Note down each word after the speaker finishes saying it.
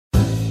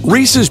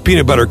Reese's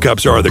peanut butter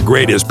cups are the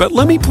greatest, but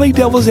let me play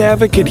devil's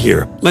advocate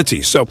here. Let's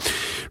see. So,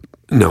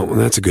 no,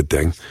 that's a good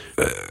thing.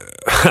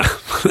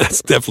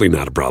 That's definitely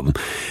not a problem.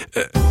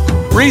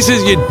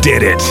 Reese's, you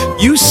did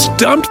it. You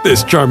stumped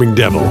this charming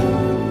devil.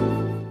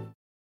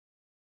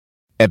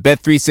 At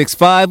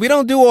Bet365, we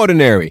don't do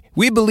ordinary.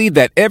 We believe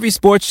that every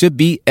sport should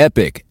be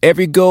epic.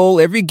 Every goal,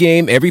 every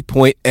game, every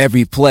point,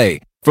 every play.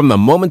 From the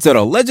moments that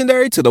are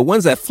legendary to the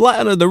ones that fly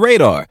under the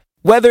radar.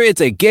 Whether it's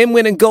a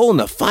game-winning goal in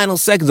the final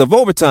seconds of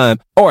overtime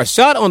or a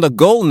shot on the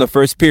goal in the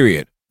first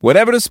period.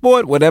 Whatever the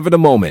sport, whatever the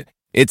moment.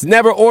 It's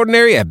never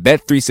ordinary at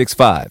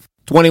Bet365.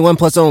 21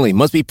 plus only.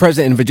 Must be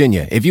present in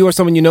Virginia. If you or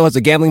someone you know has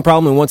a gambling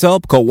problem and wants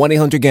help, call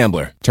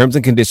 1-800-GAMBLER. Terms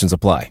and conditions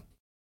apply.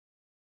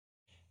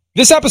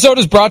 This episode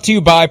is brought to you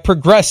by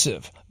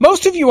Progressive.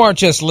 Most of you aren't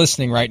just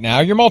listening right now,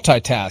 you're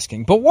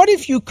multitasking. But what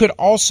if you could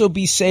also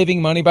be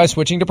saving money by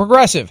switching to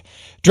Progressive?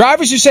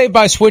 Drivers who save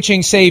by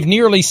switching save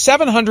nearly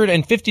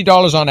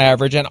 $750 on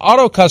average, and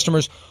auto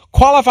customers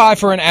qualify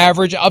for an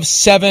average of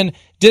 7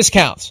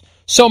 discounts.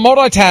 So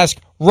multitask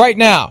right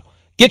now.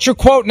 Get your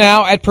quote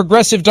now at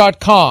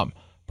Progressive.com.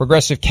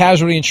 Progressive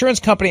Casualty Insurance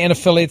Company and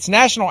affiliates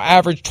national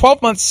average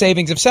 12-month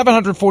savings of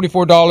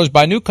 $744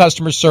 by new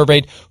customers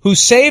surveyed who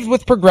saved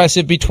with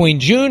Progressive between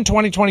June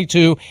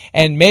 2022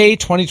 and May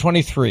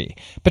 2023.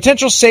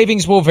 Potential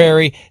savings will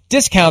vary.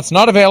 Discounts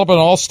not available in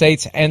all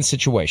states and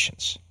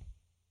situations.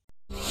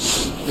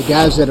 The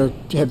guys that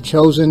have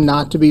chosen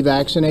not to be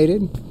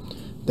vaccinated,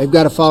 they've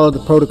got to follow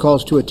the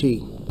protocols to a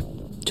T.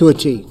 To a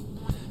T.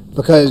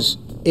 Because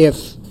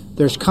if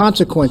there's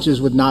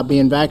consequences with not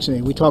being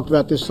vaccinated. We talked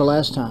about this the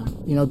last time.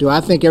 Do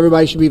I think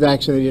everybody should be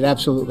vaccinated?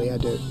 Absolutely, I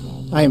do.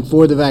 I am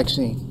for the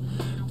vaccine.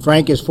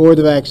 Frank is for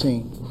the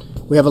vaccine.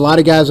 We have a lot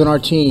of guys on our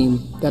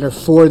team that are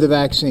for the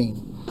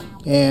vaccine.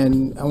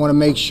 And I want to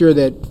make sure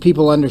that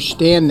people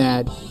understand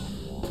that,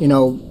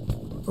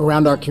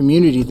 around our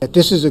community, that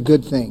this is a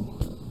good thing.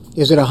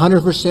 Is it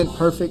 100%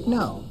 perfect?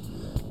 No.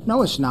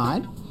 No, it's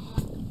not.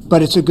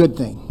 But it's a good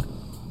thing.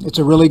 It's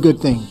a really good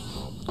thing.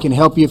 It can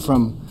help you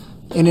from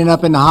ending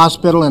up in the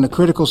hospital in a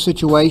critical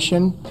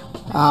situation,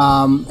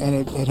 and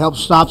it helps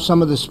stop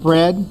some of the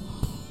spread,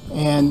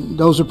 and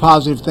those are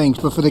positive things.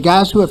 But for the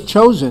guys who have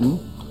chosen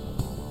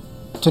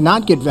to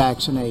not get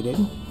vaccinated,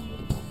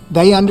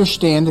 they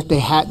understand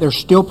that they're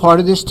still part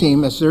of this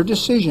team. That's their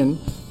decision,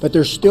 but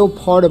they're still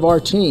part of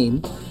our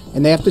team,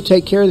 and they have to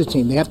take care of the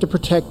team. They have to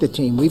protect the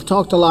team. We've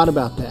talked a lot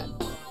about that.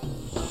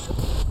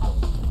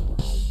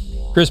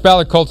 Chris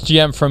Ballard, Colts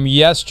GM from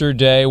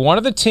yesterday. One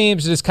of the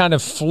teams that has kind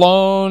of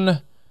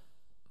flown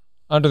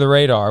under the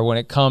radar when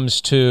it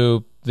comes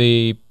to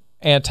the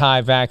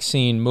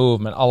anti-vaccine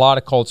movement. A lot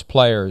of Colts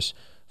players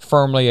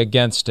firmly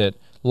against it,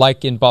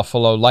 like in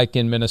Buffalo, like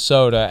in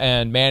Minnesota,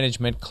 and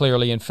management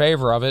clearly in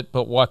favor of it,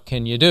 but what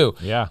can you do?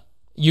 Yeah.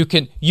 You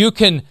can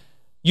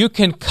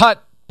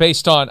cut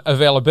based on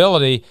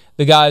availability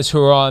the guys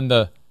who are on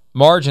the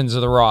margins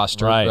of the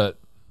roster, right. But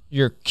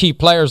your key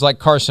players like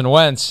Carson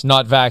Wentz,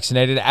 not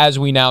vaccinated, as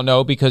we now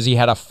know, because he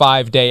had a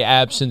 5-day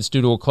absence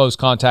due to a close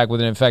contact with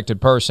an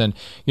infected person.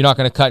 You're not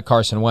going to cut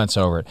Carson Wentz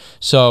over it.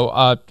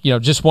 So,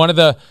 just one of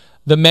the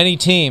many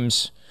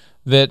teams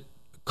that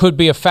could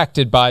be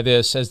affected by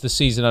this as the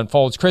season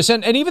unfolds, Chris.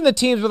 And even the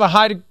teams with a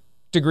high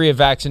degree of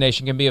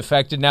vaccination can be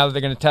affected now that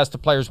they're going to test the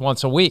players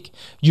once a week.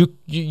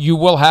 You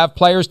will have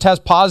players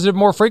test positive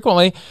more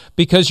frequently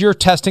because you're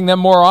testing them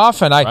more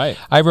often.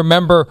 I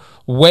remember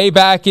way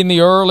back in the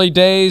early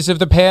days of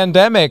the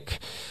pandemic,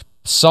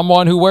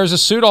 someone who wears a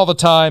suit all the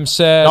time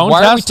said,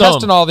 why are we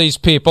testing all these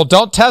people?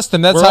 Don't test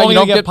them. That's how you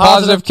don't get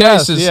positive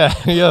cases.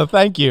 Yeah,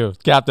 thank you,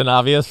 Captain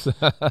Obvious.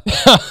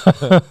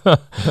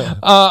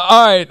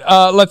 All right,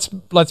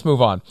 let's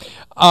move on.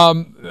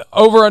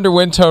 Over-under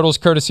win totals,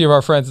 courtesy of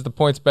our friends at the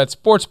PointsBet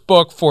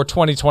Sportsbook for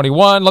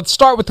 2021. Let's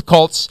start with the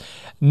Colts.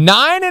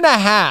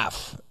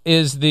 9.5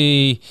 is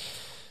the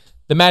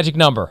magic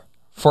number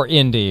for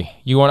Indy.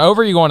 You going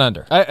over, you going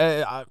under?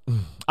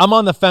 I'm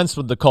on the fence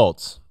with the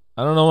Colts.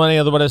 I don't know any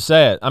other way to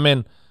say it. I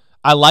mean,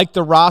 I like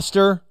the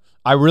roster.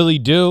 I really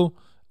do.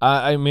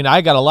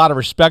 I got a lot of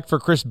respect for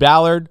Chris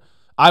Ballard.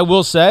 I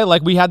will say,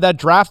 like we had that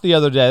draft the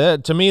other day.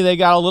 To me, they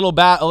got a little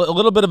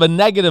bit of a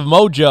negative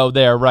mojo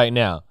there right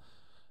now,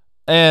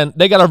 and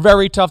they got a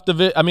very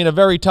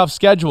tough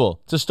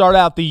schedule to start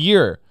out the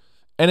year,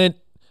 and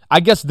I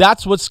guess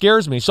that's what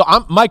scares me. So,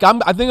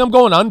 I think I'm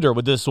going under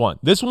with this one.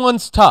 This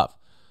one's tough.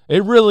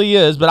 It really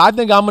is, but I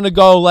think I'm going to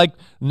go like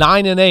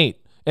 9-8.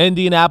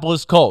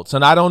 Indianapolis Colts,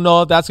 and I don't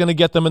know if that's going to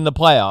get them in the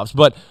playoffs,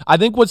 but I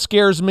think what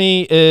scares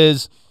me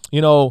is,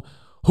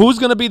 who's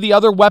going to be the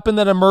other weapon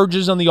that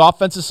emerges on the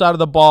offensive side of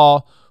the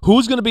ball?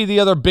 Who's going to be the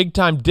other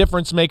big-time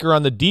difference maker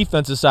on the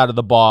defensive side of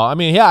the ball?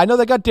 I know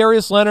they got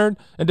Darius Leonard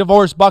and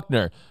DeForest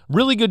Buckner.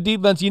 Really good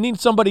defense. You need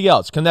somebody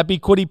else. Can that be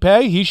Kwity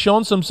Paye? He's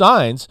shown some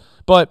signs,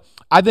 but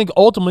I think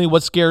ultimately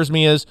what scares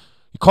me is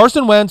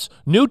Carson Wentz,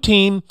 new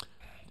team,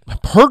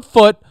 hurt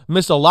foot,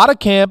 missed a lot of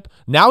camp.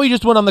 Now he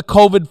just went on the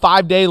COVID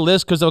 5-day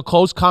list because of a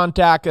close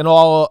contact and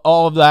all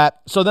of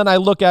that. So then I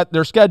look at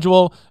their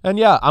schedule, and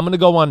I'm going to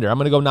go under. I'm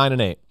going to go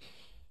 9-8.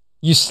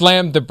 You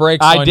slammed the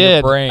brakes on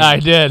your brain. I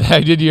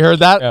did. You heard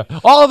that? Yeah.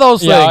 All of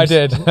those things. Yeah, I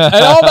did. And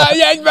all that.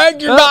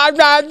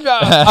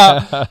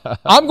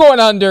 I'm going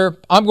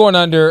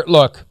under.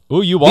 Look.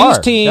 Ooh, you these are.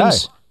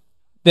 Teams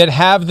that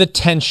have the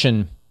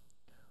tension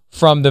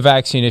from the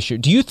vaccine issue,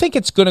 do you think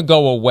it's going to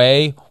go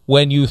away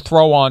when you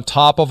throw on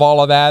top of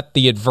all of that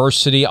the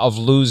adversity of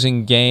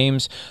losing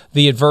games,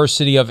 the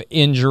adversity of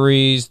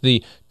injuries,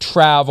 the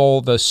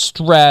travel, the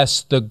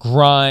stress, the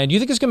grind? Do you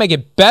think it's going to make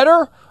it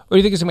better? Or do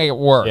you think it's going to make it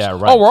worse? Yeah,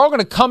 right. Oh, we're all going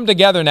to come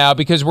together now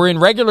because we're in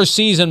regular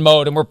season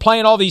mode and we're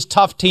playing all these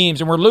tough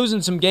teams and we're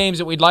losing some games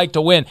that we'd like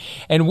to win.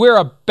 And we're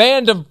a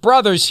band of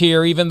brothers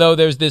here, even though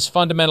there's this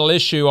fundamental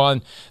issue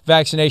on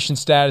vaccination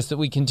status that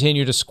we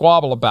continue to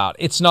squabble about.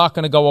 It's not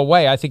going to go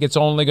away. I think it's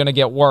only going to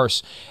get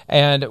worse.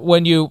 And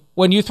when you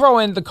throw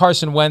in the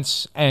Carson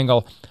Wentz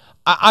angle,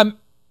 I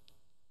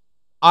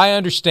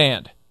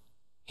understand.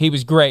 He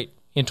was great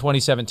in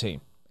 2017,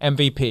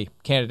 MVP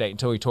candidate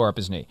until he tore up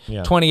his knee.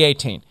 Yeah.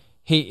 2018.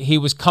 He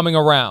was coming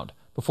around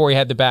before he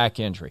had the back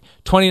injury.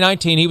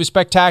 2019, he was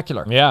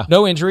spectacular. Yeah.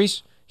 No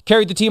injuries. He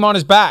carried the team on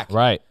his back.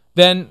 Right.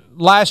 Then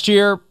last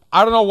year,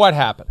 I don't know what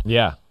happened.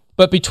 Yeah.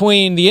 But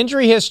between the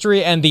injury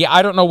history and the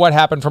I don't know what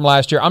happened from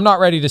last year, I'm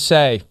not ready to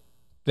say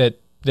that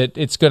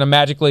it's going to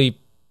magically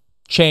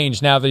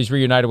change now that he's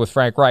reunited with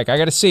Frank Reich. I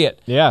got to see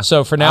it. Yeah.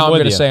 So for now, I'm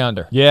going to say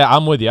under. Yeah,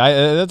 I'm with you.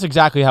 That's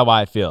exactly how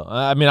I feel.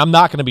 I mean, I'm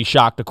not going to be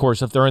shocked, of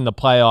course, if they're in the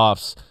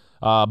playoffs.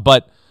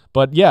 But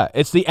yeah,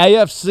 it's the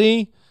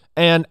AFC.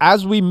 And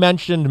as we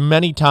mentioned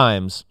many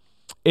times,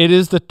 it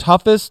is the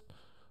toughest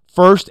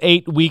first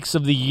 8 weeks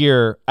of the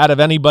year out of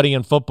anybody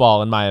in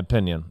football, in my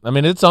opinion. I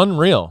mean, it's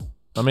unreal.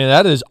 I mean,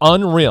 that is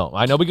unreal.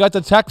 I know we got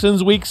the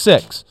Texans week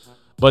 6,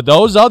 but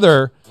those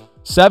other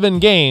 7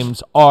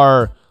 games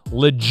are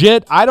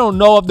legit. I don't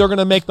know if they're going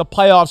to make the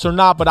playoffs or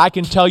not, but I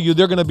can tell you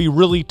they're going to be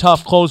really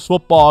tough, close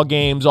football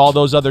games, all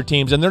those other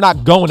teams, and they're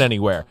not going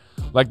anywhere.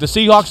 Like the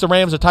Seahawks, the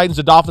Rams, the Titans,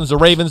 the Dolphins, the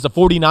Ravens, the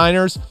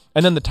 49ers,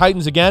 and then the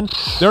Titans again,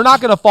 they're not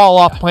going to fall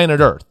off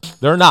planet Earth.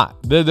 They're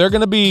not. They're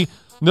going to be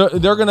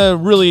they're going to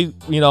really,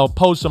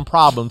 pose some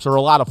problems for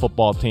a lot of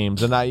football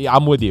teams, and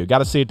I'm with you. Got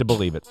to see it to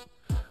believe it.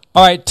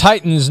 All right,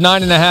 Titans,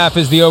 9.5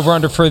 is the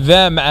over-under for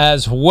them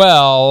as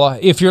well.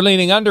 If you're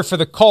leaning under for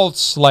the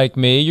Colts like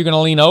me, you're going to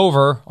lean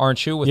over,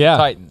 aren't you, with the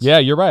Titans? Yeah,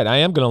 you're right. I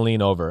am going to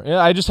lean over.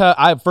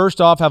 I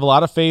first off have a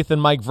lot of faith in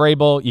Mike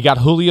Vrabel. You got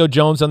Julio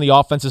Jones on the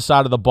offensive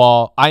side of the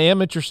ball. I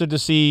am interested to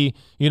see,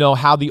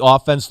 how the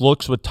offense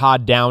looks with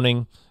Todd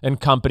Downing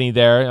and company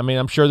there. I mean,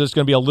 I'm sure there's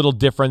going to be a little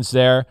difference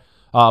there.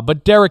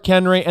 But Derrick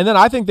Henry, and then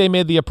I think they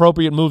made the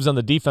appropriate moves on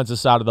the defensive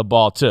side of the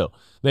ball too.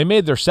 They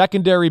made their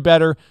secondary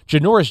better.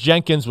 Janoris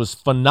Jenkins was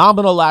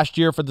phenomenal last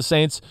year for the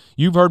Saints.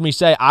 You've heard me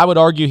say I would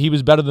argue he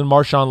was better than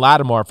Marshawn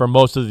Lattimore for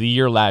most of the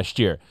year last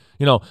year.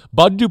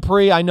 Bud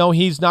Dupree, I know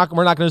we're not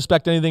going to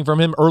expect anything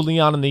from him early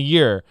on in the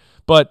year.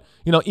 But,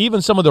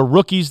 even some of the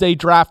rookies they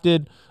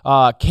drafted,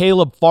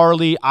 Caleb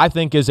Farley, I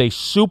think is a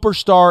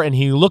superstar, and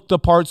he looked the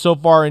part so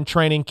far in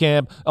training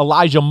camp.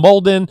 Elijah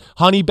Molden,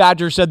 Honey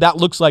Badger said that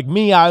looks like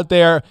me out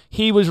there.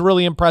 He was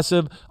really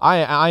impressive.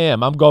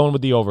 I'm going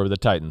with the over of the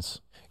Titans.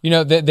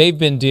 They've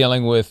been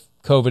dealing with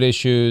COVID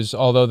issues,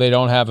 although they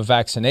don't have a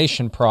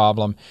vaccination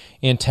problem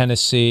in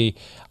Tennessee.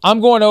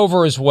 I'm going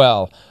over as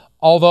well,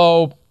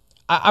 although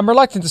I'm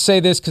reluctant to say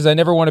this because I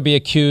never want to be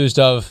accused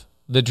of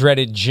the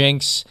dreaded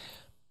jinx.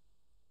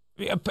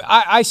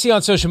 I see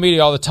on social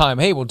media all the time,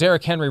 hey, will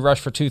Derrick Henry rush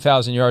for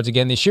 2,000 yards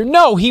again this year?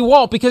 No, he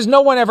won't, because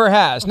no one ever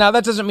has. Now,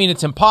 that doesn't mean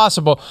it's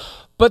impossible,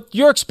 but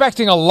you're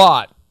expecting a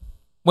lot.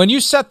 When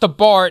you set the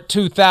bar at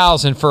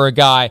 2,000 for a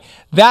guy,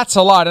 that's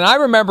a lot. And I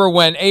remember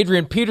when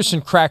Adrian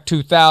Peterson cracked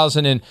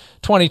 2,000 in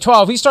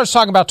 2012, he starts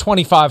talking about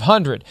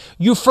 2,500.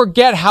 You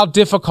forget how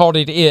difficult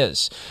it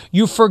is.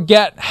 You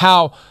forget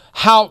how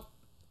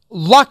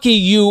lucky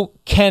you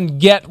can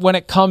get when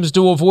it comes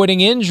to avoiding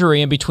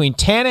injury. And between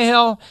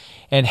Tannehill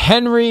and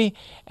Henry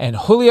and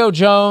Julio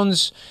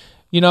Jones,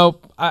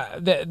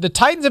 the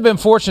Titans have been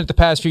fortunate the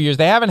past few years.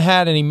 They haven't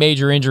had any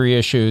major injury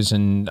issues,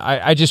 and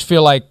I just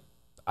feel like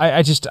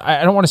I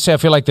don't want to say I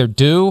feel like they're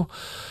due.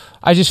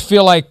 I just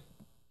feel like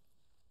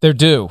they're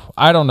due.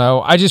 I don't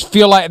know. I just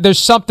feel like there's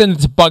something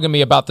that's bugging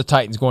me about the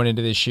Titans going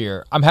into this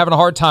year. I'm having a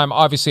hard time,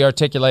 obviously,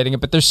 articulating it,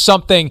 but there's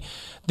something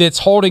that's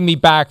holding me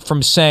back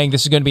from saying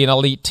this is going to be an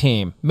elite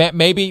team.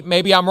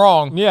 Maybe I'm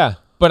wrong. Yeah.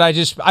 But I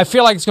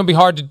feel like it's going to be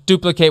hard to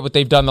duplicate what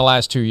they've done the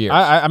last 2 years.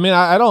 I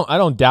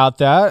don't doubt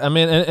that. I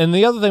mean, and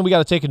the other thing we got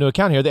to take into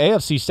account here, the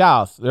AFC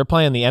South, they're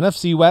playing the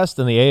NFC West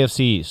and the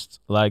AFC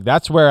East. Like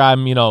that's where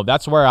I'm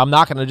not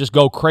going to just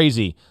go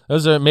crazy.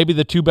 Those are maybe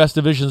the two best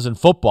divisions in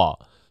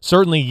football.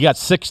 Certainly, you got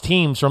 6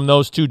 teams from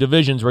those two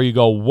divisions where you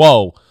go,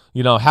 whoa,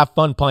 have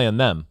fun playing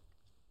them.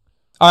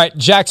 All right,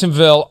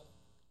 Jacksonville.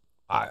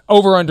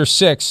 Over under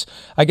 6.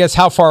 I guess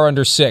how far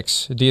under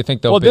 6 do you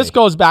think they'll be? Well, this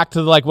goes back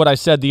to like what I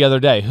said the other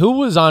day. Who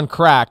was on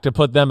crack to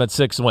put them at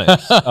 6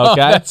 wins?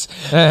 Okay.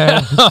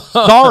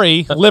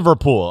 Sorry,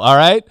 Liverpool. All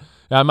right.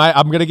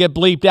 I'm going to get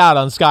bleeped out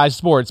on Sky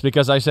Sports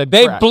because I said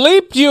they crack.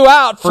 bleeped you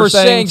out for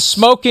saying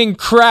smoking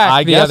crack.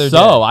 I the guess other so.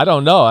 day. I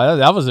don't know.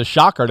 That was a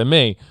shocker to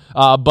me.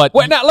 But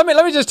wait, now let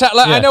me just tell.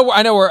 Yeah.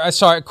 I know. We're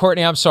sorry,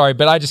 Courtney. I'm sorry,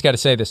 but I just got to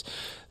say this.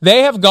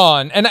 They have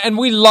gone, and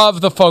we love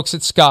the folks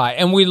at Sky,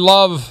 and we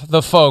love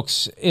the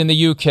folks in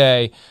the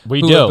UK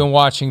who have been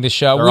watching the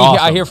show.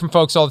 Awesome. I hear from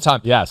folks all the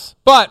time. Yes.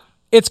 But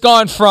it's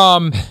gone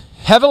from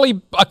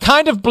heavily,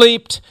 kind of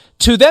bleeped,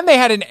 to then they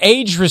had an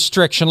age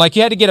restriction, like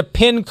you had to get a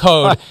PIN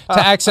code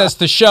to access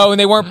the show, and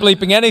they weren't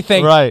bleeping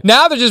anything. Right.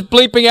 Now they're just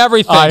bleeping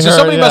everything.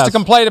 Somebody must have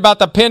complained about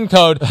the PIN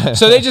code.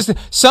 So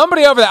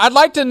somebody over there, I'd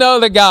like to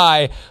know the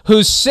guy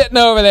who's sitting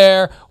over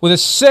there with a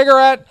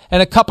cigarette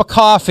and a cup of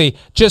coffee,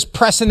 just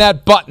pressing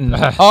that button.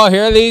 Oh,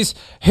 here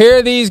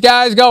these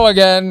guys go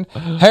again.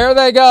 Here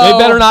they go. They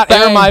better not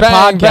bang, air my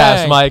bang, podcast,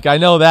 bang. Mike. I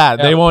know that.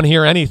 Yeah. They won't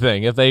hear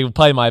anything if they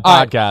play my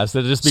podcast.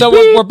 They'll just be so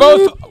beep, we're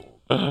both... beep.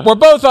 We're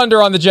both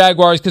under on the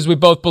Jaguars because we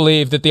both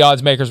believe that the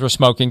odds makers were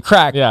smoking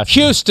crack. Yes.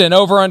 Houston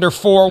over under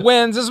 4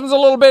 wins. This one's a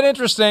little bit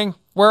interesting.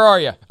 Where are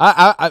you?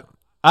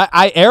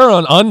 I err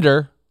on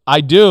under. I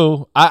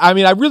do. I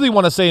mean, I really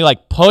want to say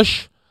like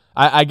push.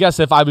 I guess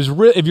if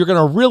you're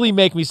gonna really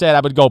make me say it, I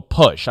would go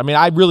push. I mean,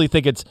 I really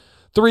think it's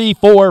 3,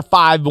 4,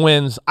 5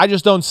 wins. I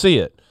just don't see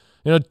it.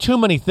 Too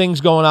many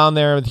things going on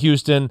there with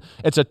Houston.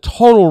 It's a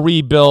total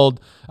rebuild.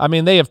 I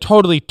mean, they have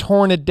totally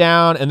torn it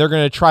down, and they're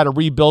going to try to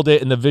rebuild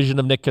it in the vision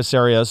of Nick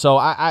Caserio. So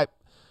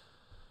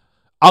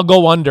I'll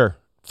go under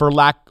for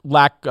lack.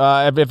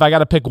 If I got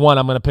to pick one,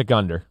 I'm going to pick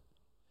under.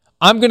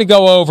 I'm going to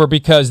go over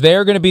because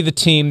they're going to be the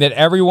team that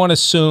everyone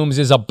assumes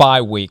is a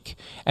bye week,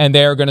 and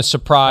they're going to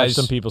surprise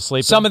some people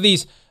sleeping. Some of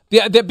these.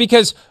 Yeah,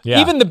 because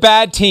even the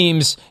bad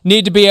teams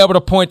need to be able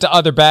to point to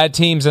other bad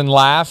teams and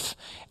laugh.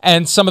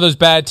 And some of those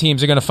bad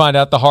teams are going to find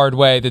out the hard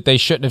way that they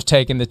shouldn't have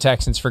taken the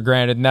Texans for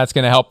granted, and that's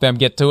going to help them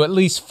get to at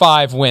least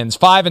 5 wins.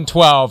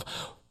 5-12,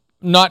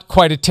 not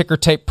quite a ticker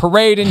tape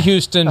parade in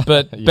Houston,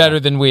 but better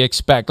than we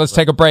expect. Let's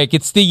take a break.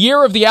 It's the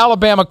year of the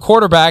Alabama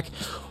quarterback.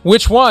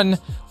 Which one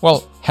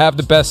will have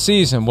the best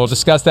season? We'll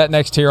discuss that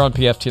next here on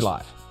PFT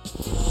Live.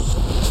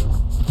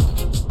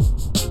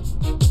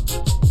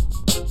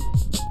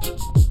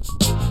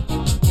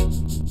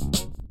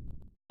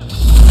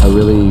 I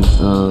really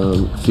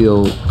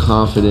feel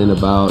confident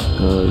about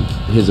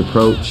his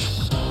approach,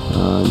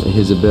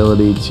 his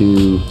ability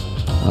to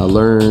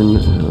learn,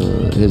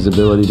 his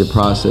ability to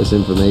process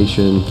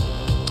information,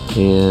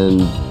 and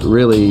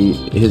really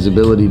his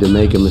ability to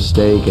make a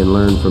mistake and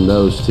learn from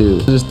those too.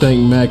 I just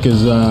think Mac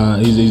is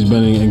he's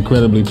been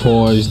incredibly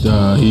poised.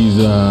 He's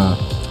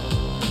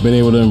been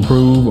able to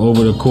improve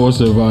over the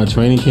course of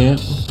training camp,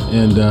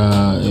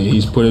 and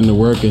he's put in the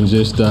work and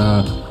just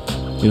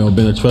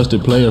been a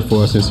trusted player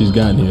for us since he's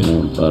gotten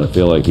here. But I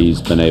feel like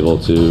he's been able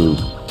to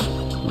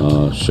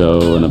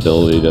show an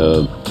ability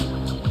to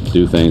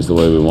do things the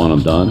way we want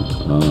them done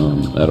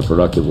at a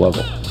productive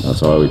level.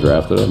 That's why we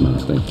drafted him, and I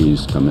think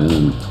he's come in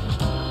and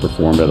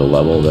performed at a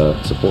level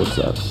that supports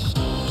that.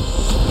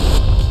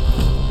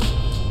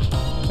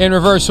 In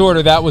reverse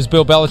order, that was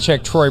Bill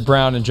Belichick, Troy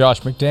Brown, and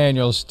Josh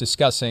McDaniels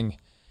discussing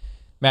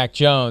Mac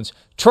Jones.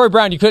 Troy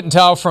Brown, you couldn't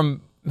tell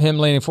from him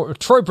leaning forward.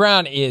 Troy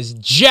Brown is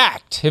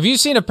jacked. Have you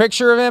seen a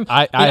picture of him?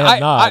 I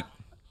have not.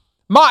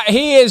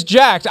 He is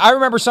jacked. I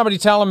remember somebody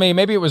telling me,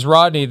 maybe it was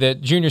Rodney,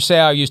 that Junior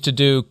Seau used to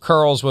do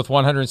curls with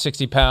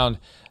 160-pound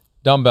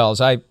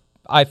dumbbells. I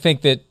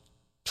think that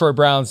Troy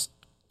Brown's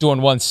doing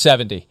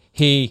 170.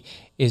 He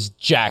is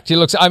jacked. He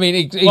looks. I mean,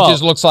 he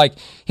just looks like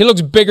he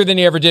looks bigger than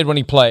he ever did when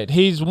he played.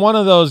 He's one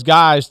of those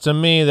guys to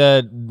me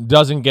that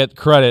doesn't get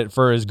credit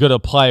for as good a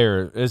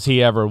player as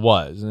he ever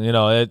was.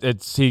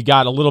 He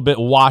got a little bit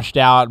washed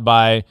out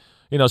by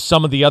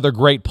some of the other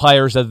great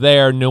players that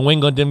there. New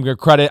England didn't get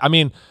credit. I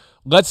mean,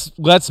 let's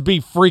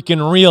be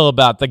freaking real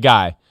about the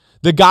guy.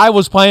 The guy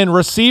was playing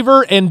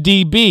receiver and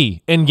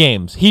DB in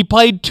games. He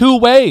played 2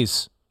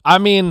 ways. I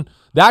mean,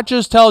 that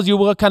just tells you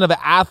what kind of an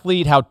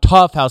athlete, how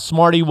tough, how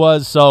smart he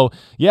was. So,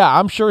 yeah,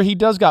 I'm sure he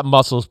does got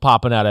muscles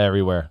popping out of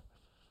everywhere.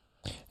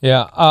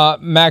 Yeah,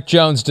 Mac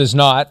Jones does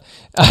not.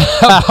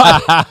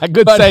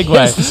 Good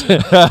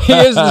segue. He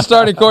is the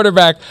starting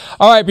quarterback.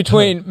 All right,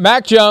 between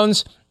Mac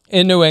Jones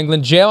in New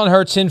England, Jalen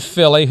Hurts in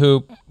Philly,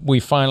 who we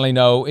finally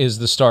know is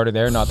the starter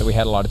there, not that we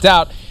had a lot of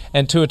doubt,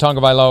 and Tua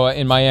Tagovailoa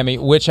in Miami,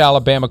 which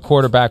Alabama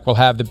quarterback will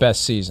have the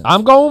best season?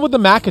 I'm going with the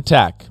Mac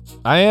attack.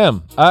 I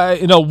am.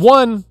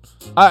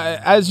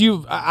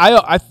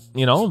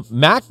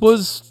 Mac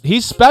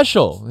he's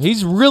special.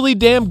 He's really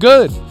damn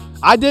good.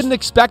 I didn't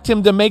expect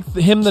him to make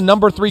him the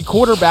number 3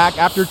 quarterback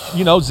after,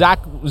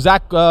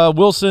 Zach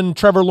Wilson,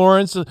 Trevor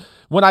Lawrence.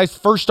 When I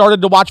first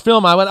started to watch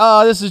film, I went,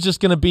 oh, this is just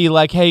going to be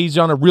like, hey, he's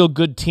on a real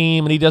good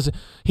team, and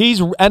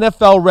he's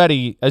NFL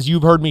ready, as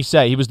you've heard me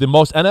say. He was the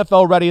most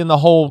NFL ready in the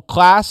whole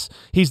class.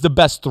 He's the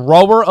best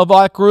thrower of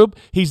that group.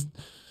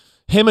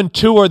 Him and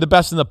Tua are the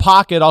best in the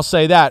pocket, I'll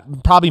say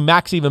that. Probably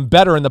Mac's even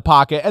better in the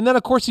pocket. And then,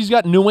 of course, he's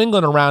got New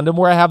England around him,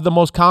 where I have the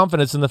most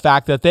confidence in the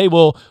fact that they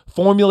will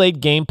formulate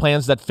game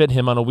plans that fit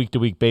him on a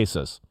week-to-week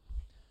basis.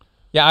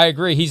 Yeah, I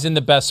agree. He's in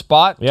the best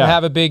spot to Yeah.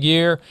 have a big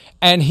year,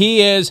 and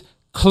he is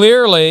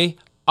clearly,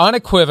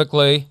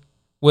 unequivocally,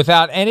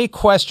 without any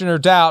question or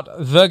doubt,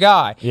 the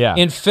guy. Yeah.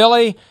 In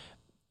Philly,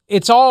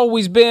 it's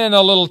always been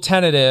a little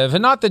tentative,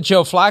 and not that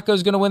Joe Flacco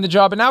is going to win the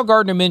job, but now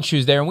Gardner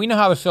Minshew's there, and we know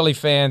how the Philly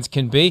fans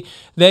can be.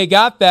 They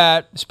got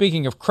that,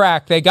 speaking of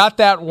crack, they got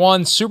that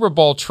one Super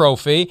Bowl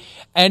trophy,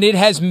 and it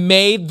has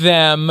made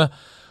them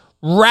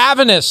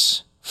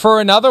ravenous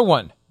for another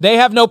one. They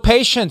have no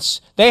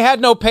patience. They had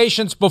no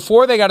patience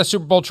before they got a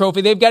Super Bowl trophy.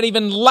 They've got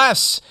even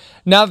less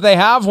now that they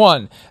have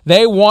one.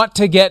 They want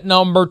to get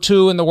number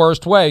 2 in the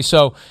worst way.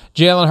 So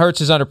Jalen Hurts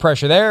is under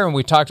pressure there, and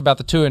we talked about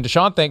the Tua and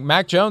Deshaun thing.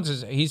 Mac Jones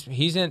is he's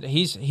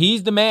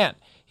the man.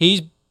 He's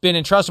been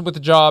entrusted with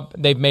the job.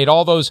 They've made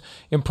all those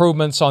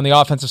improvements on the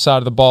offensive side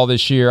of the ball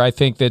this year. I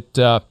think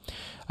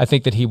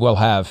that he will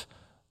have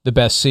the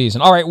best season.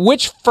 All right,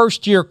 which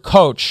first-year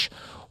coach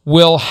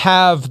will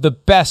have the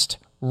best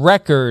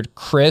record,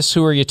 Chris?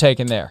 Who are you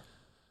taking there?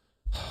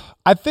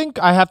 I think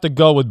I have to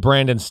go with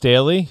Brandon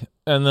Staley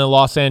and the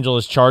Los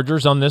Angeles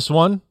Chargers on this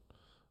one.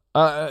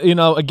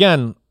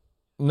 Again,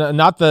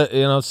 not the,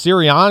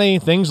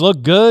 Sirianni, things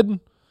look good.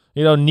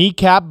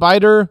 Kneecap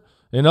biter.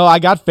 I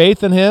got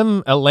faith in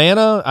him.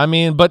 Atlanta.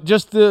 But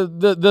just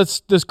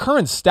this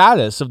current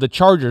status of the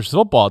Chargers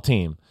football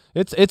team.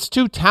 It's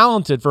too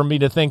talented for me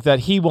to think that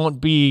he won't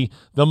be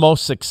the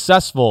most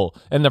successful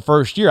in the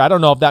first year. I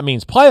don't know if that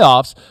means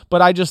playoffs,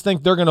 but I just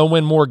think they're going to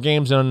win more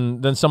games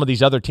than some of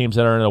these other teams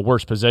that are in a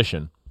worse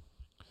position.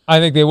 I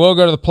think they will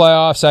go to the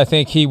playoffs. I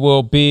think he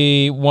will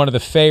be one of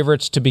the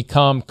favorites to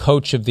become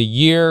Coach of the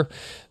Year.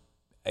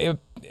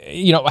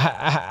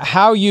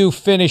 How you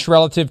finish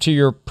relative to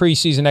your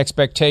preseason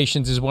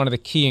expectations is one of the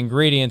key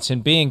ingredients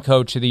in being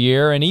Coach of the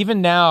Year. And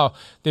even now,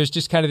 there's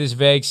just kind of this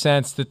vague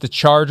sense that the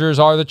Chargers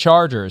are the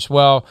Chargers.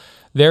 Well,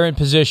 they're in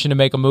position to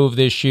make a move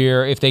this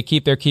year if they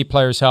keep their key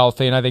players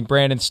healthy. And I think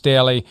Brandon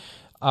Staley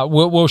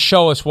will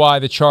show us why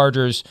the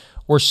Chargers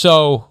were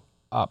so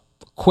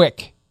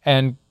quick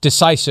and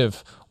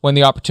decisive when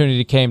the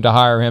opportunity came to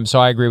hire him. So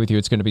I agree with you.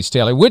 It's going to be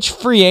Staley. Which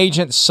free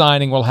agent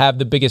signing will have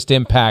the biggest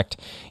impact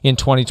in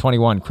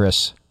 2021,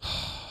 Chris?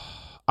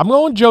 I'm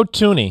going Joe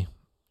Thuney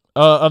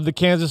of the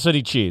Kansas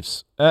City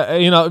Chiefs.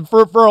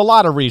 For a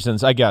lot of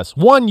reasons, I guess.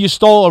 One, you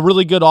stole a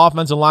really good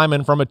offensive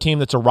lineman from a team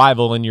that's a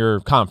rival in your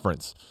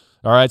conference.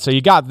 All right, so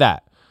you got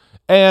that.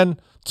 And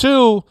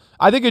two,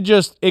 I think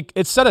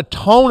it set a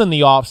tone in the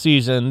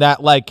offseason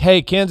that, like,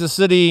 hey, Kansas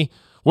City,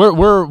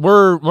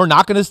 We're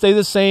not going to stay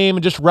the same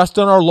and just rest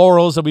on our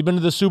laurels that we've been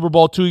to the Super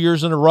Bowl 2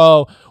 years in a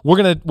row. We're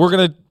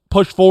gonna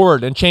push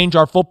forward and change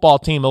our football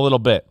team a little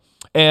bit,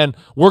 and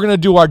we're gonna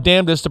do our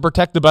damnedest to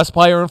protect the best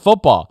player in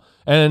football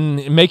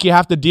and make you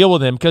have to deal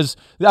with him, because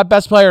that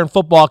best player in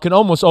football can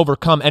almost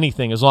overcome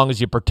anything as long as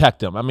you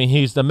protect him.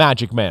 He's the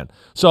magic man.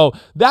 So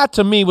that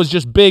to me was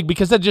just big,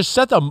 because that just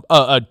set a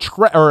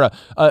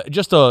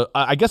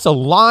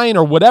line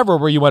or whatever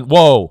where you went,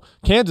 whoa,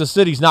 Kansas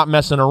City's not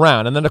messing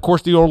around. And then of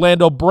course the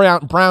Orlando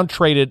Brown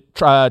trade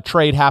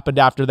happened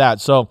after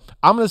that. So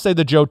I'm going to say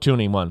the Joe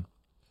Thuney one.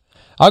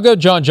 I'll go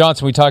John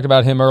Johnson. We talked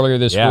about him earlier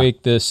this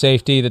week, the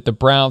safety that the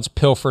Browns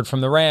pilfered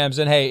from the Rams.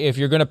 And, hey, if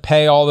you're going to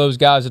pay all those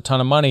guys a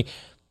ton of money,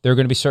 there are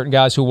going to be certain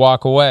guys who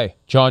walk away.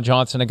 John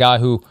Johnson, a guy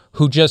who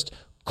just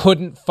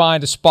couldn't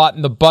find a spot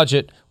in the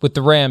budget with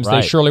the Rams.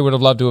 Right. They surely would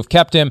have loved to have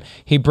kept him.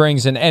 He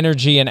brings an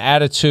energy and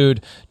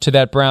attitude to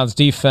that Browns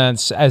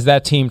defense as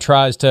that team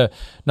tries to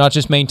not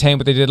just maintain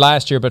what they did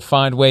last year, but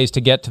find ways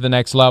to get to the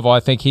next level. I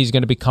think he's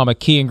going to become a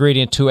key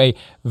ingredient to a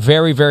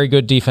very, very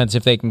good defense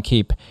if they can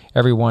keep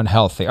everyone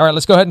healthy. All right,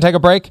 let's go ahead and take a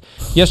break.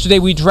 Yesterday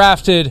we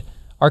drafted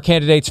our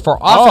candidates for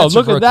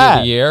Offensive Rookie of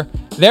the Year.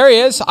 There he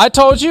is. I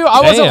told you.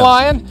 I wasn't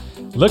lying.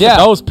 Look at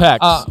those pecs.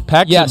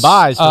 Pecs and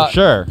buys for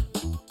sure.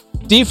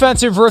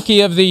 Defensive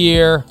Rookie of the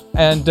Year,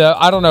 and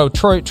I don't know,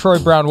 Troy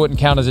Brown wouldn't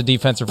count as a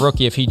defensive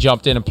rookie if he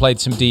jumped in and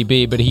played some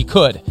DB, but he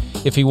could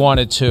if he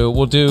wanted to.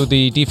 We'll do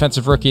the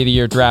Defensive Rookie of the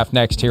Year draft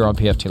next here on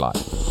PFT Live.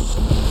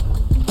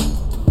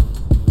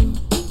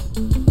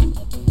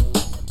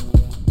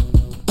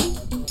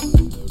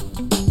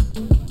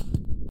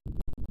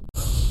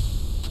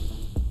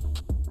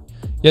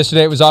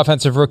 Yesterday it was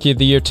Offensive Rookie of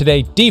the Year.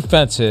 Today,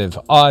 defensive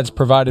odds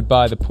provided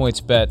by the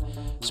PointsBet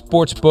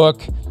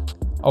Sportsbook.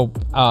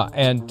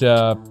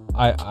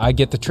 I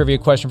get the trivia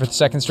question for the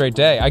second straight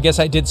day. I guess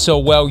I did so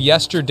well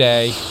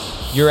yesterday.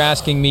 You're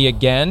asking me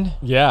again?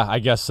 Yeah, I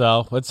guess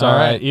so. It's all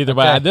right. Either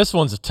way, this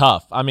one's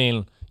tough.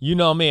 You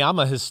know me. I'm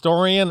a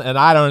historian, and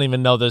I don't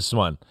even know this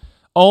one.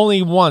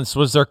 Only once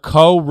was there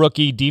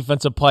co-rookie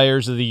defensive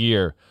players of the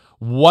year.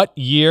 What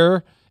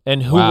year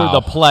and who were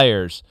the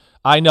players?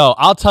 I know.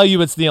 I'll tell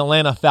you it's the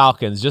Atlanta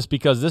Falcons, just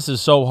because this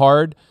is so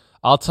hard.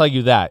 I'll tell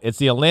you that. It's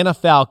the Atlanta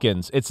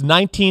Falcons. It's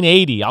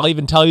 1980. I'll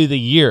even tell you the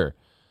year.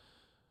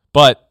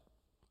 But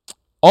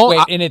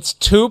and it's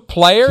two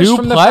players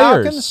from the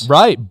Falcons?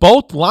 Right.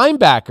 Both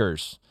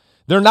linebackers.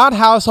 They're not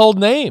household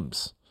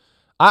names.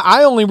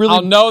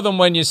 I'll know them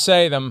when you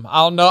say them.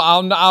 I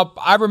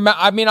remember.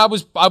 I mean, I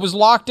was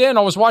locked in.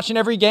 I was watching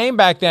every game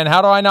back then.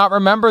 How do I not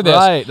remember this?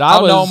 Right.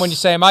 I'll know them when you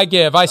say them.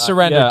 I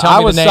surrender. Yeah,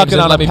 Tell me the names sucking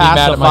and on let a me be mad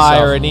at myself.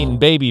 pacifier and eating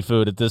baby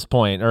food at this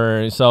point,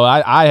 so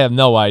I have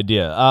no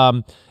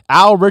idea.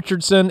 Al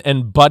Richardson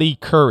and Buddy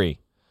Curry.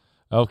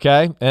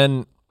 Okay,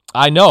 and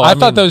I know. I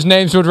thought those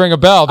names would ring a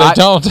bell. They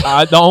don't.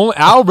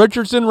 Al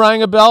Richardson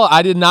rang a bell.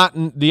 I did not.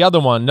 The other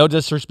one, no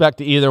disrespect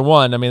to either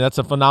one. I mean, that's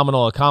a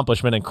phenomenal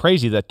accomplishment and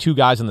crazy that two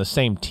guys on the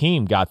same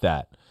team got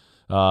that.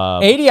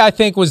 80, I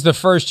think, was the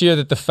first year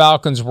that the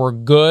Falcons were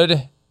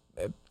good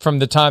from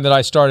the time that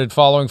I started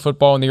following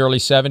football in the early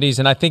 70s.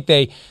 And I think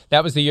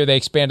that was the year they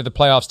expanded the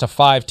playoffs to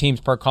 5 teams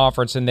per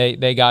conference, and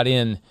they got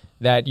in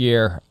that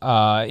year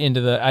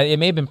into the. It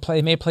may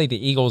have played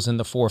the Eagles in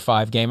the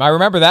 4-5 game. I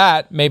remember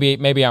that.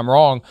 Maybe I'm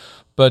wrong,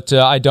 but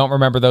I don't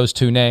remember those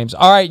two names.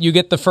 All right, you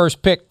get the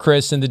first pick,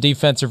 Chris, in the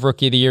Defensive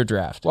Rookie of the Year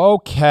draft.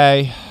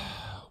 Okay.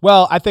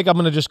 Well, I think I'm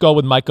going to just go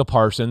with Micah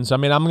Parsons. I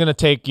mean, I'm going to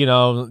take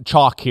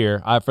chalk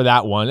here for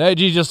that one.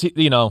 You just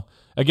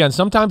again,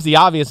 sometimes the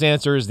obvious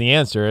answer is the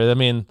answer. I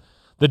mean,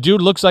 the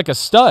dude looks like a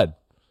stud.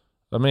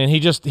 I mean,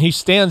 he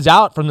stands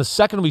out from the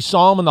second we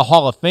saw him in the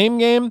Hall of Fame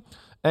game.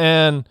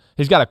 And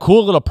he's got a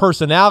cool little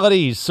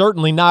personality. He's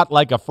certainly not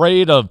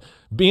afraid of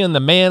being the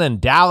man in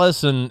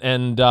Dallas,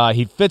 and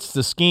he fits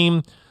the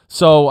scheme.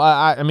 So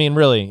I mean,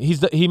 really,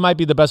 he might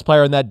be the best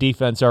player in that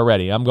defense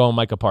already. I'm going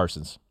Micah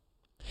Parsons.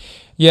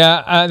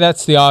 Yeah,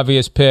 that's the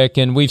obvious pick,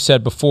 and we've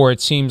said before,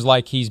 it seems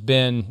like he's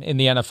been in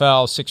the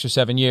NFL 6 or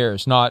 7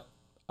 years, not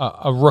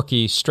a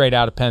rookie straight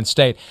out of Penn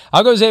State.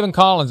 I'll go Zaven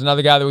Collins,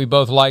 another guy that we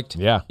both liked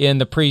in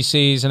the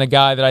preseason, a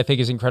guy that I think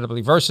is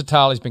incredibly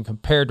versatile. He's been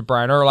compared to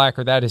Brian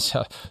Urlacher. That is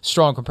a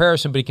strong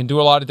comparison, but he can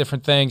do a lot of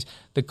different things.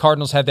 The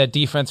Cardinals have that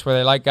defense where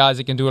they like guys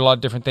that can do a lot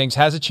of different things,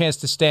 has a chance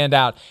to stand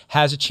out,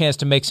 has a chance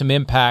to make some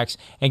impacts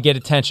and get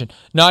attention.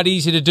 Not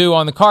easy to do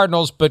on the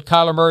Cardinals, but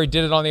Kyler Murray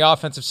did it on the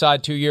offensive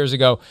side 2 years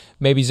ago.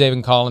 Maybe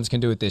Zaven Collins can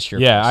do it this year.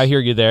 Yeah, I hear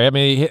you there. I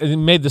mean, he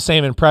made the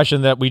same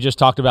impression that we just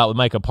talked about with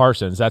Micah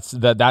Parsons. That's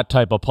that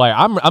type of player.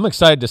 I'm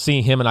excited to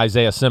see him and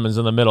Isaiah Simmons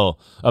in the middle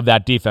of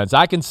that defense.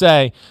 I can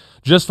say,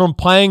 just from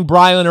playing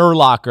Brian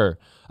Urlacher,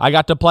 I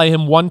got to play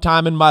him one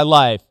time in my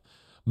life.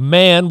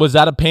 Man, was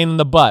that a pain in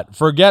the butt.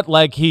 Forget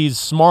he's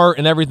smart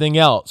and everything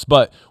else.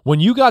 But when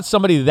you got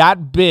somebody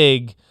that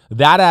big,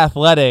 that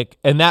athletic,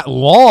 and that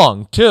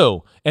long,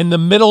 too, in the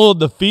middle of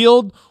the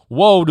field,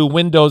 whoa, do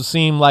windows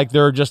seem like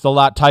they're just a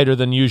lot tighter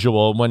than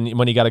usual when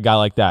you got a guy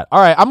like that. All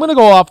right, I'm going to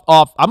go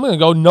off. I'm going to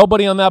go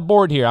nobody on that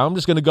board here. I'm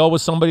just going to go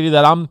with somebody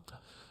that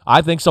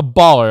I think's a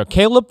baller.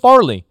 Caleb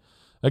Farley.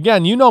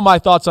 Again, you know my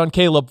thoughts on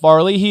Caleb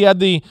Farley. He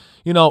had the,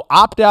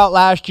 opt-out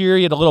last year.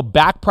 He had a little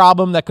back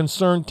problem that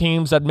concerned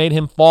teams that made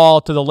him fall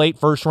to the late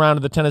first round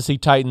of the Tennessee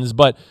Titans.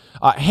 But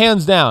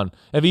hands down,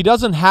 if he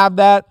doesn't have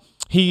that,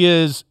 he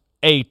is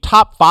a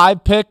top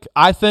 5 pick,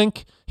 I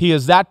think. He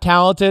is that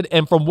talented.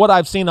 And from what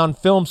I've seen on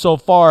film so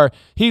far,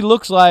 he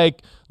looks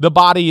like the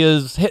body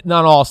is hitting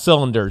on all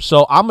cylinders.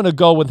 So I'm going to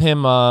go with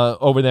him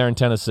over there in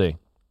Tennessee.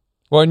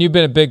 Well, and you've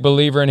been a big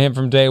believer in him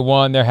from day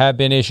one. There have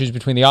been issues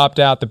between the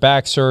opt-out, the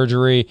back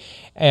surgery,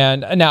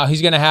 and now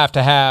he's going to have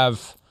to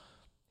have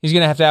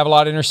a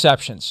lot of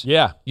interceptions.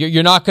 Yeah,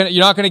 you're not going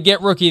to get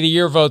Rookie of the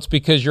Year votes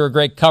because you're a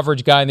great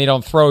coverage guy and they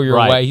don't throw your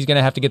way. He's going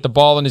to have to get the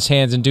ball in his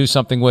hands and do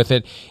something with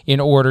it in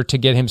order to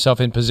get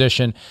himself in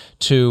position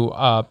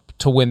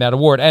to win that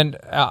award. And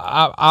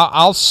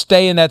I'll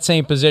stay in that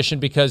same position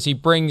because he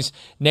brings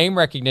name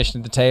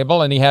recognition to the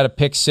table, and he had a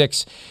pick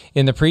 6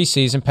 in the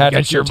preseason.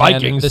 Patrick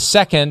Surtain, the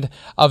second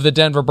of the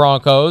Denver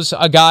Broncos,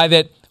 a guy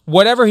that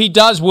whatever he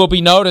does will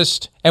be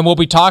noticed and will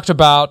be talked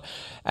about.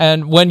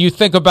 And when you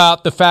think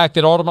about the fact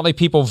that ultimately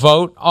people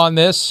vote on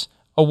this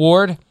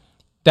award,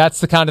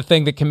 that's the kind of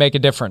thing that can make a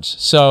difference.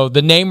 So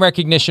the name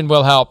recognition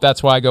will help.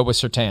 That's why I go with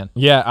Surtain.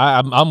 Yeah,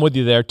 I'm with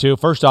you there, too.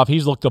 First off,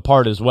 he's looked the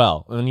part as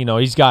well. And,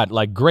 he's got,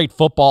 great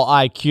football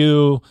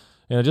IQ,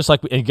 just like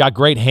he got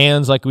great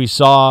hands like we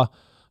saw.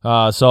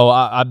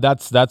 So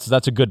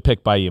that's a good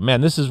pick by you.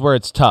 Man, this is where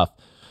it's tough.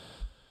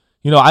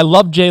 I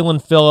love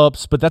Jalen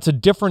Phillips, but that's a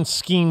different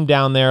scheme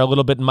down there a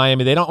little bit in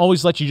Miami. They don't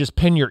always let you just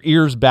pin your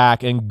ears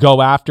back and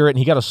go after it, and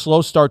he got a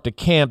slow start to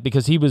camp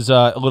because he was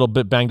a little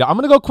bit banged up. I'm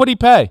going to go Kwity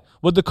Paye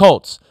with the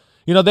Colts.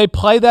 They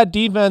play that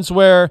defense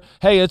where,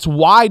 hey, it's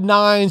wide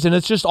nines, and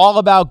it's just all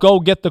about go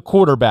get the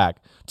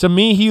quarterback. To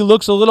me, he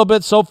looks a little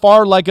bit so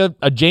far like a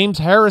James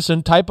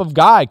Harrison type of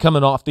guy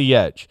coming off the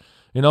edge.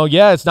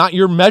 It's not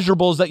your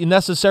measurables that you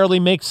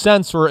necessarily make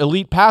sense for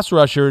elite pass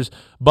rushers,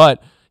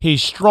 but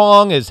he's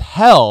strong as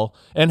hell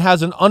and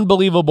has an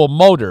unbelievable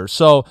motor.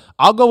 So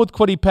I'll go with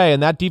Kwity Paye,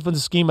 and that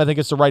defensive scheme, I think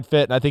it's the right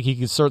fit, and I think he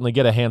can certainly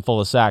get a handful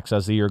of sacks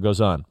as the year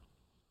goes on.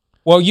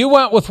 Well, you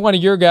went with one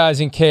of your guys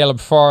in Caleb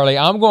Farley.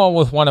 I'm going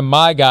with one of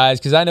my guys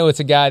because I know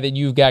it's a guy that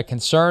you've got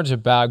concerns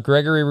about,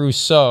 Gregory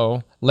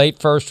Rousseau, late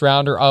first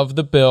rounder of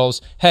the Bills.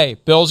 Hey,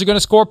 Bills are going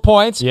to score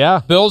points.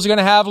 Yeah. Bills are going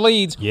to have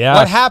leads. Yes.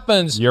 What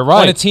happens You're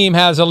right. when a team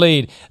has a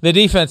lead? The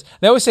defense,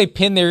 they always say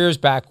pin their ears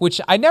back, which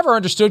I never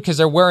understood because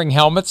they're wearing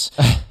helmets,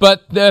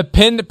 but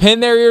pin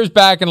their ears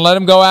back and let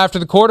them go after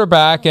the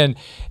quarterback. And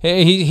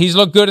he's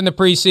looked good in the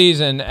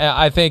preseason.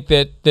 I think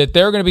that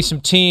there are going to be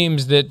some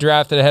teams that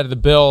drafted ahead of the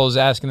Bills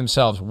asking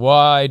themselves,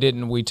 why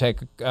didn't we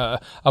take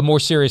a more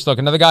serious look?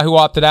 Another guy who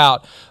opted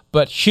out,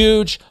 but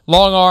huge,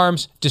 long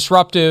arms,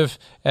 disruptive,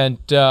 and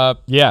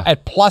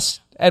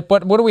at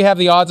what do we have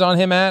the odds on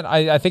him at?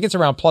 I think it's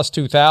around plus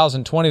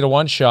 2,000,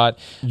 20-1 shot.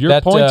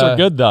 Your points are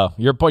good, though.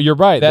 You're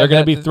right. They're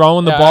going to be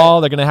throwing the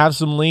ball. They're going to have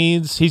some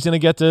leads. He's going to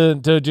get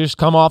to just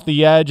come off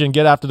the edge and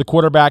get after the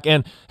quarterback.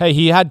 And, hey,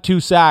 he had 2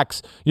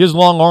 sacks. He has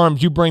long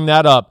arms. You bring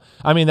that up.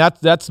 I mean,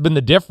 that's been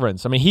the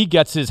difference. I mean, he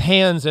gets his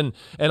hands and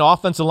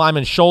offensive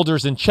lineman's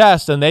shoulders and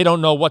chest, and they don't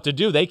know what to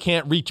do. They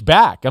can't reach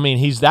back. I mean,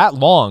 he's that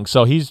long,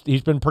 so he's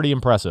been pretty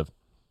impressive.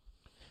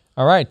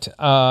 All right.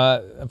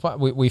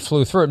 We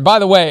flew through it. And by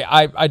the way,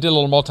 I did a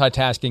little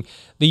multitasking.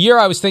 The year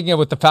I was thinking of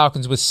with the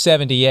Falcons was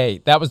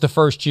 78. That was the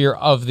first year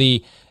of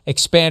the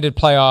expanded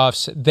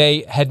playoffs.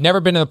 They had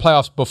never been in the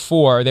playoffs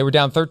before. They were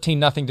down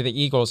 13-0 to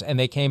the Eagles, and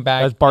they came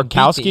back. As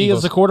Bartkowski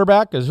is the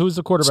quarterback? Who's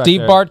the quarterback?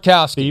 Steve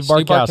Bartkowski. Steve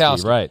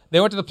Bartkowski, right.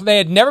 They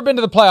had never been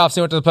to the playoffs.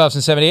 They went to the playoffs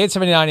in 78,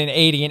 79, and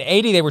 80. In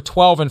 80, they were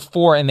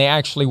 12-4, and they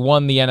actually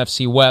won the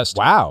NFC West.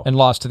 Wow. And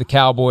lost to the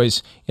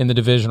Cowboys in the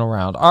divisional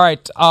round. All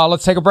right,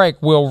 let's take a break.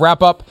 We'll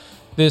wrap up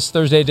this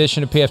Thursday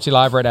edition of PFT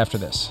Live right after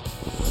this.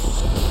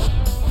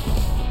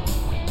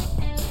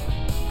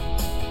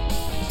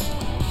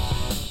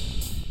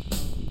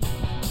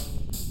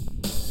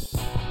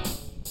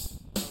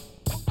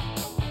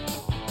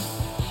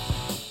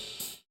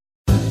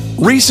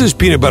 Reese's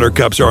Peanut Butter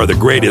Cups are the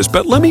greatest,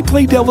 but let me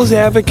play devil's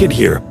advocate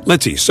here.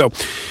 Let's see. So,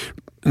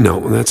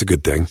 no, that's a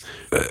good thing.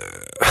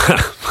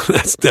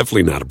 That's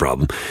definitely not a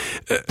problem.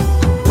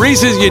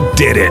 Reese's, you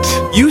did it.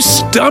 You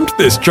stumped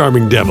this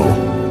charming devil.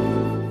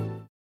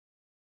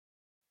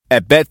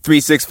 At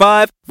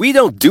Bet365, we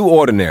don't do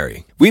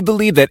ordinary. We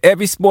believe that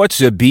every sport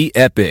should be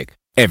epic.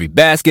 Every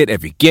basket,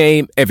 every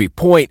game, every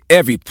point,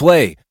 every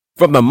play.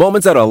 From the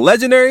moments that are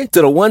legendary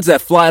to the ones that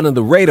fly under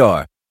the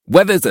radar.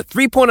 Whether it's a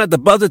three-pointer at the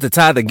buzzer to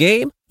tie the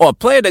game or a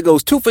player that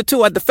goes 2 for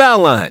 2 at the foul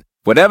line.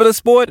 Whatever the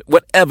sport,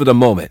 whatever the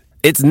moment.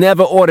 It's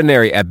never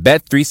ordinary at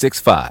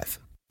Bet365.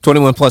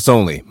 21 plus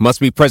only. Must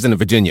be present in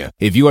Virginia.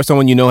 If you or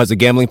someone you know has a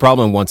gambling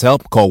problem and wants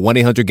help, call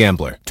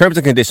 1-800-GAMBLER. Terms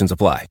and conditions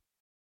apply.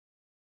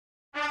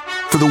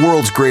 For the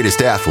world's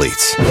greatest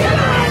athletes.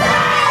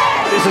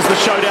 This is the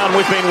showdown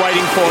we've been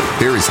waiting for.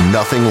 There is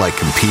nothing like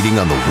competing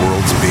on the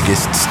world's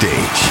biggest stage.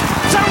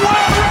 It's a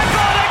world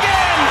record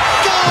again!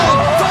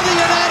 Gold for the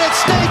United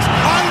States!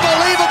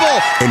 Unbelievable!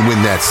 And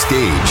when that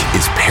stage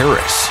is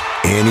Paris,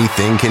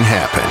 anything can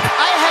happen.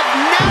 I have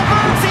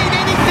never seen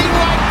anything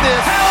like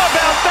this! How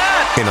about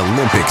that? An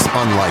Olympics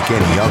unlike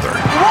any other.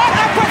 What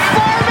a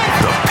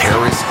performance! The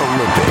Paris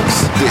Olympics.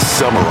 This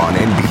summer on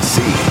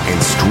NBC and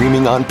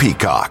streaming on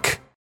Peacock.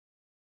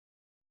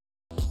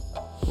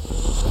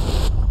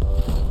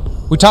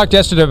 We talked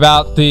yesterday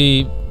about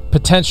the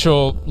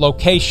potential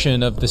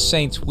location of the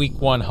Saints' Week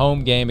 1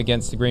 home game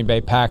against the Green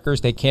Bay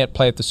Packers. They can't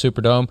play at the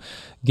Superdome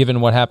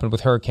given what happened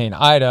with Hurricane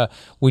Ida.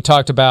 We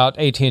talked about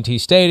AT&T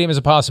Stadium as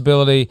a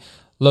possibility.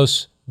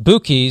 Los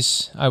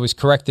Bukies, I was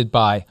corrected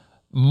by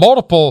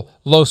multiple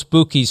Los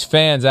Bukies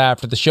fans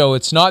after the show.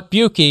 It's not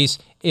Bukies,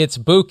 it's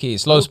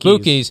Bukies. Los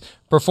Bukies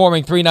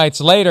performing 3 nights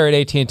later at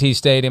AT&T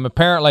Stadium.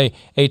 Apparently,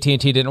 AT&T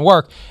didn't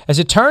work. As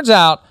it turns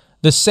out,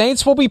 the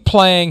Saints will be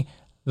playing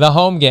the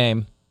home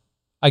game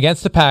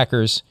against the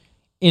Packers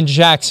in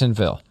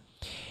Jacksonville.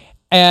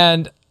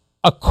 And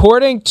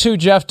according to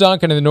Jeff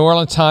Duncan of the New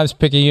Orleans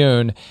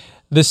Times-Picayune,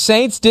 the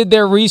Saints did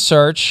their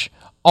research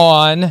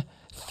on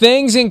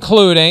things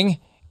including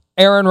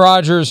Aaron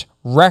Rodgers'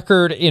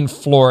 record in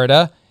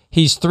Florida.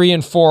 He's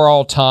 3-4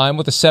 all time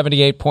with a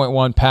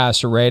 78.1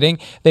 passer rating.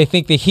 They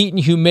think the heat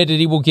and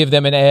humidity will give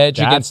them an edge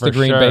against the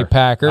Green Bay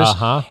Packers.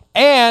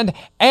 And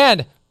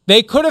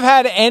they could have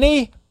had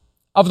any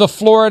of the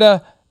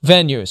Florida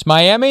venues,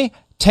 Miami,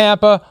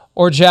 Tampa,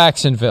 or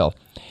Jacksonville.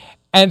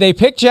 And they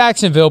picked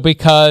Jacksonville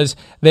because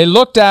they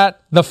looked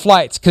at the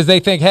flights because they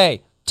think,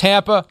 hey,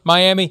 Tampa,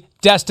 Miami,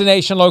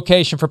 destination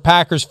location for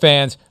Packers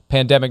fans,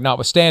 pandemic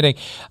notwithstanding.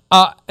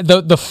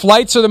 The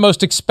flights are the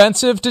most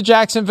expensive to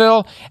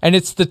Jacksonville, and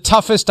it's the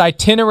toughest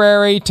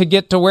itinerary to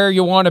get to where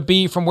you want to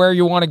be from where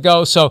you want to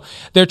go. So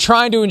they're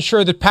trying to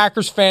ensure that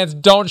Packers fans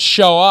don't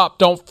show up,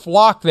 don't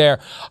flock there.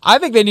 I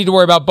think they need to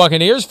worry about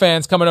Buccaneers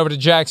fans coming over to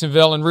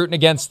Jacksonville and rooting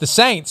against the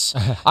Saints.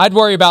 I'd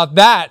worry about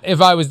that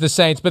if I was the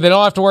Saints, but they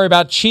don't have to worry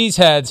about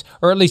cheeseheads,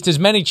 or at least as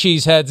many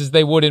cheeseheads as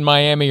they would in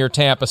Miami or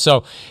Tampa.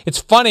 So it's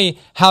funny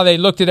how they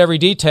looked at every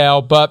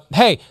detail, but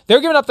hey,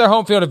 they're giving up their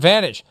home field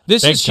advantage.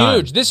 This is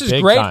huge. This is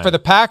great for the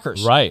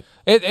Packers. Right.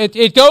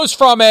 It goes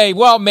from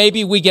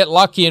maybe we get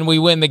lucky and we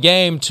win the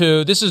game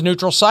to this is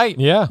neutral site.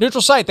 Yeah.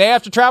 Neutral site. They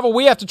have to travel.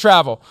 We have to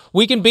travel.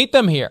 We can beat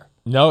them here.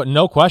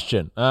 No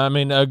question. I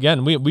mean,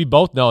 again, we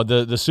both know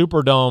the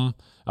Superdome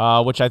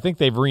which I think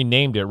they've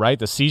renamed it, right?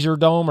 The Caesar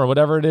Dome or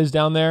whatever it is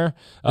down there.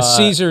 The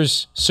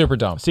Caesars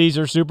Superdome.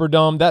 Caesar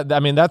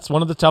Superdome. That's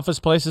one of the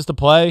toughest places to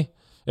play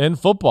in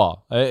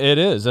football. It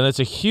is, and it's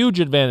a huge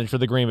advantage for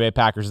the Green Bay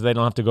Packers. They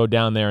don't have to go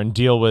down there and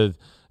deal with,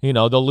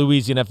 the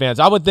Louisiana fans.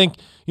 I would think,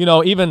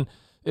 even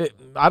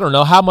I don't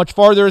know how much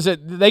farther is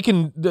it.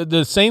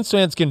 The Saints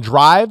fans can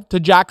drive to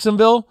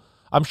Jacksonville.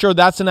 I'm sure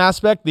that's an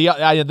aspect.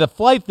 The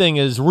flight thing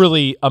is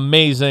really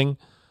amazing.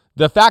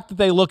 The fact that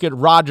they look at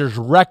Rodgers'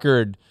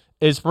 record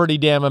is pretty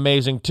damn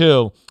amazing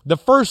too. The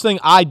first thing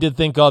I did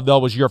think of, though,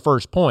 was your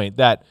first point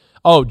that,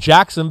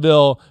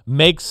 Jacksonville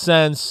makes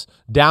sense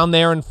down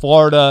there in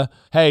Florida.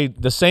 Hey,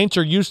 the Saints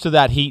are used to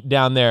that heat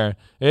down there.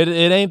 It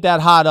ain't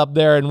that hot up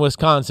there in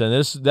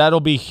Wisconsin.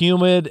 That'll be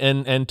humid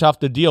and tough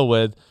to deal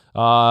with.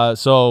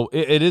 So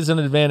it is an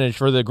advantage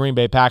for the Green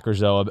Bay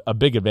Packers, though, a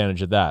big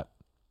advantage at that.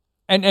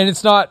 And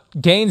it's not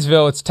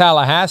Gainesville, it's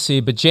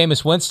Tallahassee, but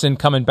Jameis Winston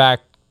coming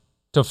back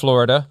to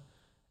Florida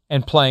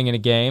and playing in a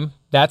game,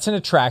 that's an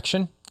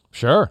attraction.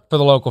 Sure. For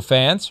the local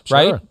fans, sure.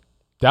 Right?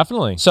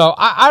 Definitely. So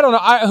I don't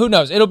know. Who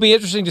knows? It'll be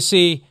interesting to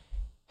see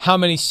how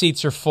many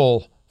seats are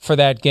full for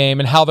that game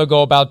and how they'll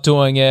go about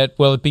doing it.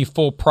 Will it be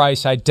full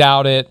price? I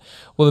doubt it.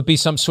 Will it be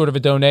some sort of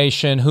a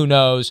donation? Who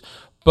knows?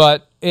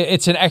 But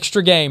it's an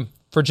extra game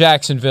for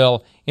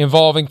Jacksonville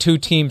involving two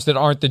teams that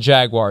aren't the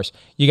Jaguars.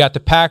 You got the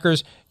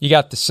Packers, you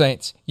got the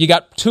Saints. You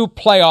got two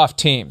playoff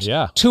teams.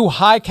 Yeah. Two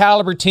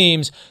high-caliber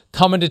teams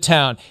coming to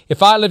town.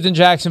 If I lived in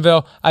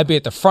Jacksonville, I'd be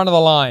at the front of the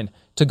line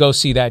to go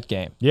see that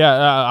game.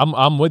 Yeah,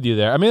 I'm with you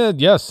there. I mean,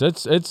 yes,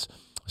 it's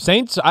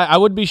Saints. I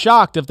would be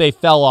shocked if they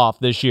fell off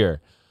this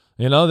year.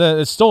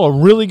 It's still a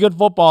really good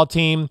football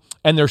team,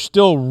 and they're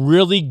still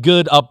really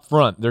good up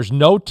front. There's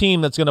no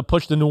team that's going to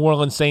push the New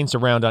Orleans Saints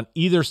around on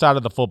either side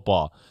of the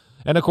football.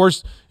 And, of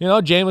course,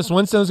 Jameis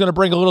Winston is going to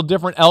bring a little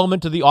different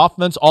element to the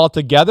offense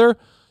altogether.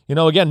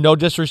 Again, no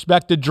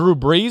disrespect to Drew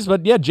Brees,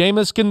 but, yeah,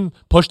 Jameis can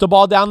push the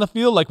ball down the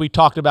field like we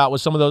talked about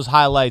with some of those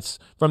highlights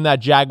from that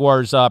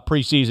Jaguars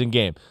preseason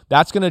game.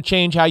 That's going to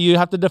change how you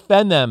have to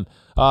defend them.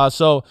 It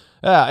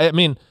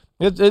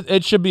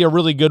should be a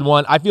really good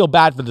one. I feel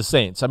bad for the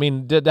Saints. I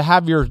mean, to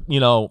have your,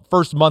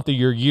 first month of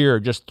your year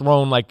just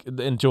thrown like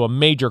into a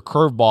major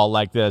curveball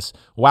like this,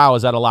 wow,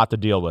 is that a lot to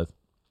deal with?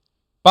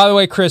 By the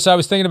way, Chris, I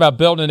was thinking about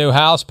building a new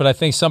house, but I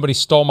think somebody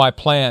stole my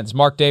plans.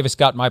 Mark Davis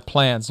got my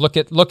plans. Look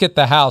at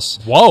the house.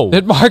 Whoa.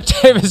 That Mark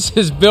Davis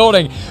is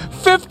building.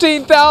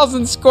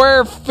 15,000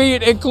 square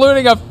feet,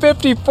 including a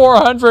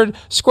 5,400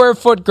 square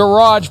foot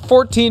garage,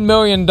 $14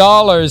 million.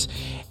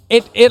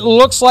 It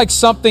looks like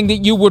something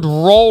that you would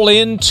roll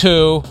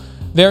into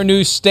their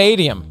new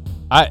stadium.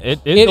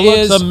 It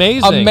looks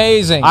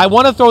amazing. I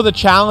want to throw the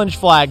challenge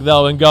flag,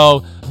 though, and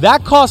go,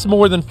 that costs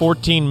more than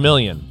 $14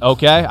 million,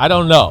 okay? I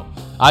don't know.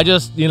 I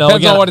just, depends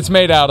again, on what it's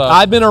made out of.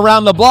 I've been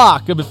around the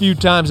block a few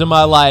times in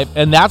my life,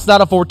 and that's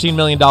not a $14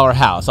 million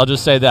house. I'll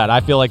just say that. I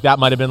feel like that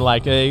might have been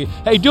like, hey,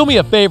 do me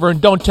a favor and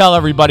don't tell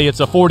everybody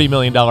it's a $40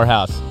 million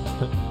house.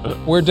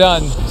 We're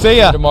done. See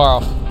ya.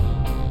 Tomorrow.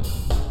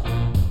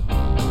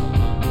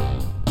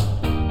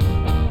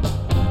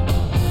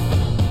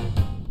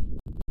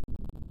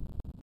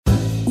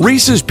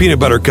 Reese's Peanut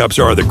Butter Cups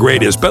are the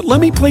greatest, but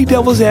let me play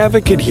devil's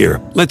advocate here.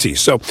 Let's see.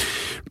 So,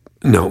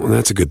 no,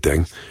 that's a good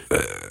thing.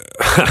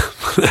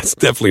 That's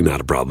definitely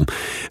not a problem.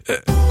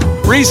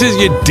 Reese's,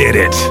 you did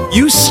it.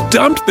 You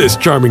stumped this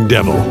charming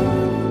devil.